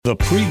The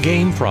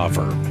pregame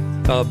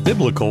proverb, a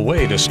biblical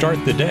way to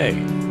start the day.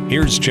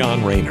 Here's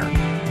John Rayner.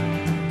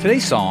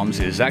 Today's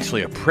Psalms is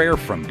actually a prayer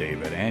from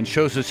David and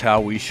shows us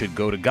how we should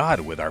go to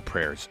God with our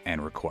prayers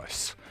and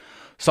requests.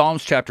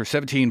 Psalms chapter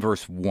 17,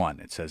 verse 1,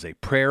 it says, "A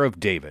prayer of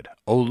David.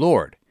 O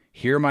Lord,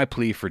 hear my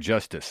plea for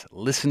justice.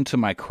 Listen to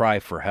my cry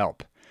for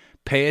help.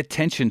 Pay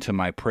attention to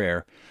my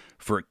prayer,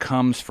 for it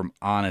comes from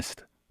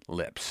honest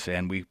lips."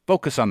 And we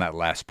focus on that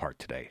last part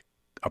today,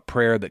 a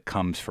prayer that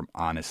comes from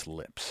honest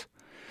lips.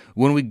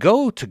 When we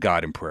go to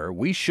God in prayer,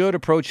 we should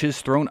approach his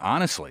throne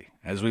honestly.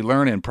 As we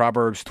learn in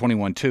Proverbs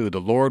 21:2,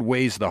 the Lord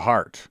weighs the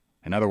heart.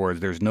 In other words,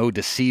 there's no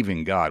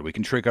deceiving God. We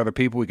can trick other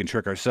people, we can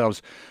trick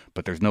ourselves,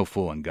 but there's no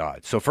fooling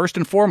God. So first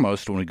and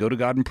foremost, when we go to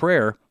God in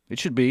prayer, it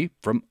should be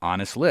from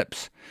honest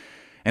lips.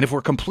 And if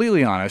we're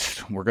completely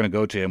honest, we're going to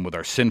go to him with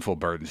our sinful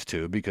burdens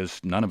too, because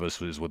none of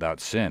us is without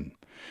sin.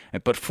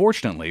 But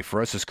fortunately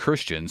for us as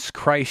Christians,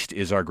 Christ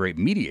is our great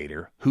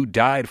mediator who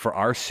died for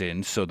our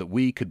sins so that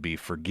we could be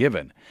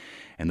forgiven.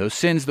 And those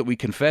sins that we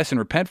confess and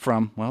repent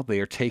from, well,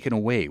 they are taken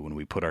away when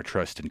we put our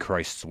trust in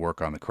Christ's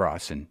work on the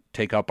cross and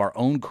take up our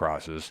own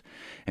crosses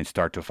and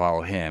start to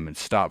follow him and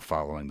stop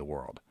following the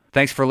world.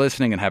 Thanks for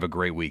listening and have a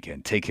great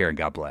weekend. Take care and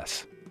God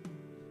bless.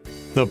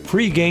 The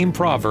pregame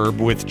proverb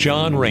with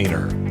John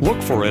Rayner.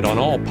 Look for it on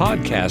all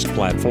podcast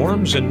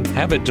platforms and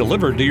have it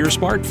delivered to your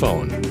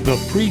smartphone. The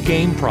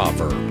pregame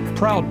proverb,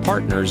 proud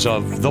partners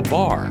of The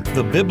Bar,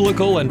 the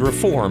Biblical and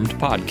Reformed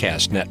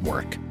Podcast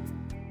Network.